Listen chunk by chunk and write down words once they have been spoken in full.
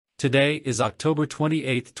Today is October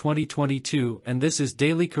 28, 2022, and this is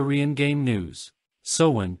Daily Korean Game News.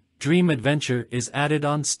 Sowon, Dream Adventure is added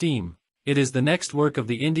on Steam. It is the next work of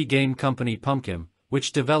the indie game company Pumpkin,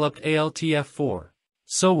 which developed ALTF4.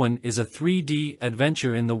 Sowon is a 3D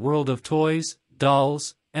adventure in the world of toys,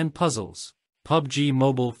 dolls, and puzzles. PUBG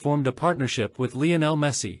Mobile formed a partnership with Lionel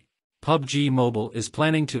Messi. PUBG Mobile is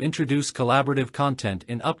planning to introduce collaborative content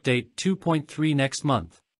in Update 2.3 next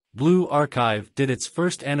month. Blue Archive did its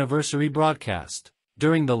first anniversary broadcast.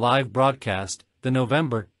 During the live broadcast, the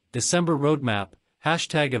November-December roadmap,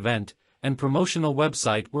 hashtag event, and promotional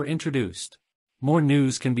website were introduced. More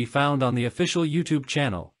news can be found on the official YouTube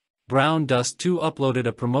channel. Brown Dust 2 uploaded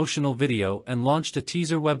a promotional video and launched a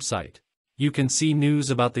teaser website. You can see news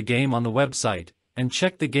about the game on the website, and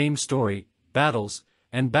check the game story, battles,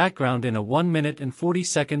 and background in a 1 minute and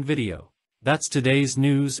 40-second video. That's today's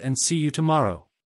news, and see you tomorrow.